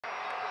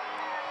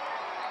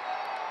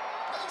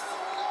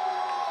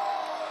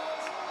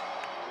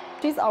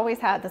She's always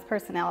had this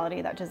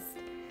personality that just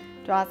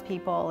draws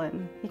people,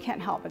 and you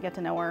can't help but get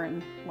to know her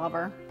and love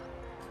her.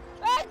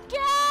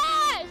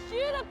 Okay,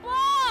 shoot a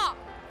ball!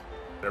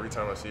 Every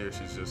time I see her,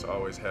 she's just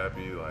always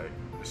happy, like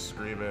just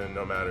screaming,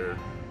 no matter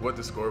what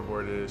the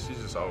scoreboard is. She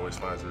just always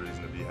finds a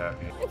reason to be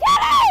happy.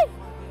 Kelly!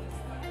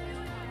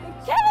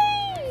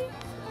 Kelly!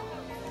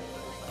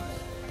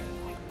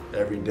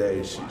 Every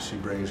day she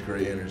brings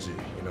great energy,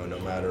 you know, no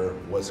matter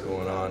what's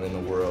going on in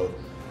the world.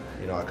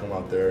 You know, I come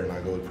out there and I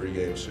go to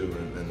pregame shoot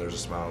and there's a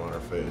smile on her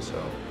face.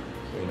 So,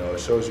 you know, it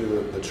shows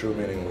you the true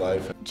meaning of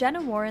life.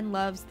 Jenna Warren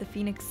loves the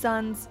Phoenix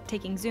Suns,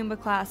 taking Zumba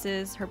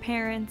classes, her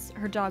parents,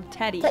 her dog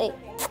Teddy,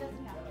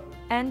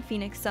 and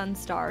Phoenix Suns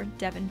star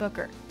Devin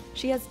Booker.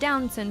 She has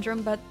Down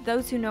syndrome, but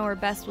those who know her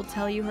best will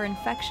tell you her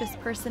infectious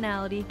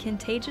personality,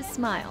 contagious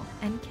smile,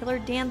 and killer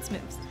dance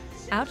moves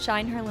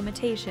outshine her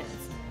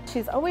limitations.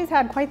 She's always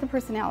had quite the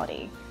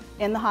personality.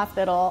 In the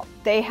hospital,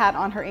 they had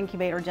on her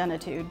incubator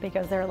Jennitude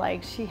because they're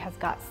like, she has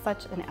got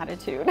such an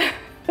attitude.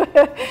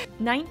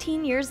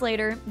 19 years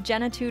later,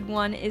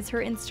 Jennitude1 is her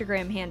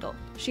Instagram handle.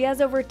 She has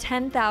over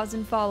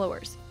 10,000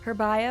 followers. Her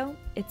bio,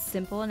 it's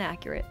simple and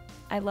accurate.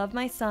 I love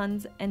my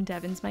sons and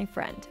Devin's my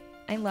friend.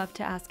 I love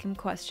to ask him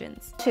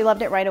questions. She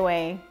loved it right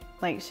away.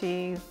 Like,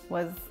 she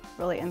was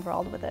really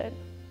enthralled with it.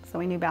 So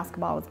we knew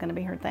basketball was gonna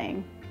be her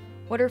thing.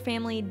 What her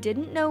family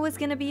didn't know was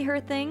gonna be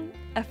her thing,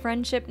 a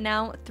friendship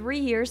now 3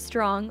 years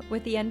strong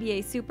with the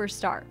NBA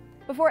superstar.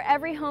 Before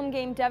every home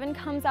game, Devin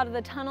comes out of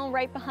the tunnel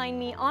right behind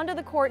me onto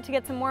the court to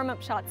get some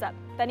warm-up shots up.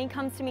 Then he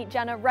comes to meet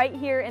Jenna right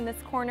here in this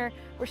corner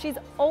where she's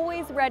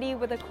always ready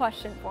with a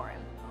question for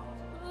him.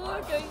 Who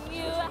do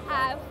you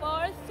have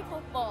for Super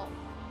Bowl?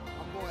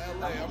 I'm going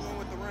LA. I'm going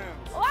with the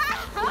Rams.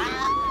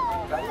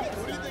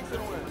 Who do you think's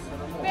gonna win?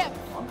 Rams.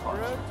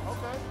 Rams?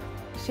 Okay.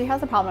 She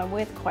has a problem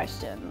with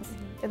questions.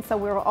 And so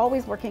we're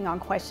always working on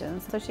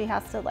questions. So she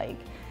has to like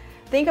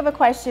think of a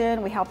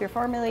question, we help her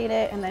formulate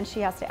it, and then she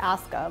has to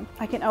ask them.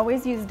 I can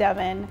always use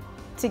Devin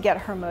to get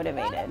her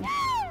motivated.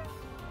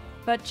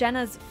 But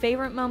Jenna's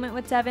favorite moment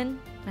with Devin,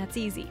 that's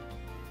easy.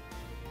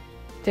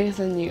 Days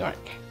in New York.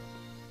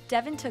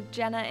 Devin took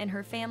Jenna and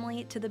her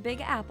family to the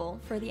Big Apple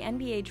for the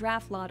NBA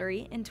draft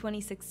lottery in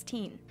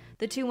 2016.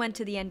 The two went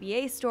to the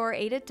NBA store,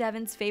 ate at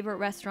Devin's favorite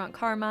restaurant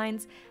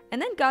Carmine's,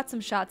 and then got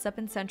some shots up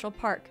in Central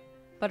Park.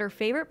 But her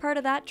favorite part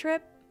of that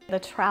trip? The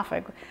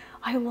traffic.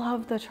 I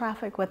love the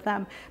traffic with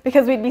them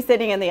because we'd be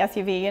sitting in the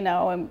SUV, you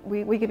know, and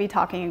we could be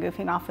talking and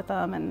goofing off with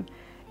them, and,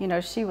 you know,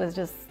 she was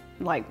just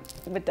like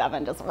with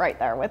Devin, just right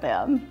there with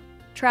him.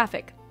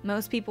 Traffic.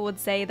 Most people would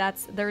say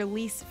that's their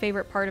least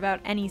favorite part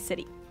about any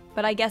city.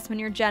 But I guess when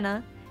you're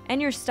Jenna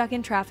and you're stuck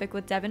in traffic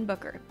with Devin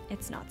Booker,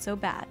 it's not so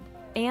bad.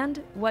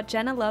 And what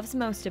Jenna loves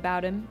most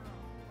about him,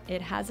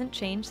 it hasn't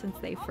changed since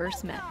they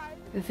first met.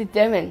 This is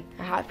Devin.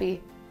 I'm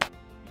happy.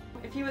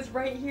 If he was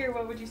right here,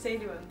 what would you say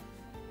to him?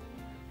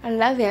 I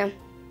love him.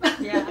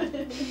 Yeah.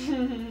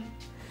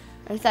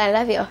 I said I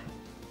love you.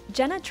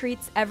 Jenna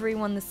treats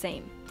everyone the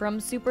same, from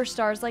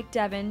superstars like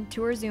Devin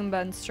to her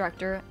Zumba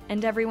instructor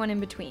and everyone in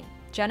between.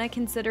 Jenna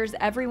considers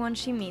everyone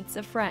she meets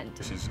a friend.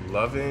 She's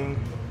loving,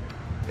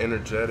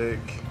 energetic,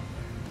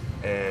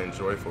 and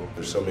joyful.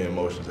 There's so many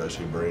emotions that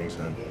she brings,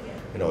 and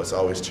you know, it's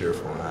always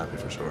cheerful and happy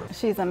for sure.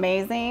 She's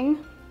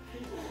amazing.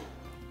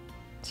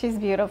 She's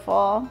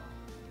beautiful.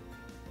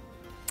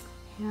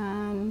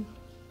 And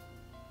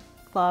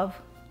love.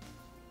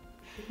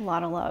 A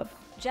lot of love.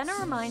 Jenna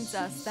reminds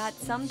us that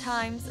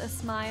sometimes a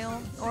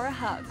smile or a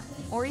hug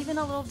or even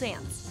a little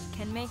dance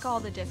can make all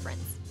the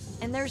difference.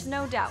 And there's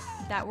no doubt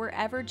that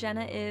wherever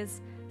Jenna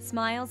is,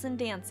 smiles and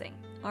dancing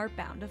are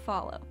bound to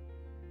follow.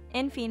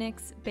 In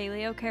Phoenix,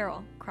 Bailey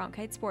O'Carroll,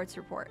 Cronkite Sports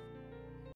Report.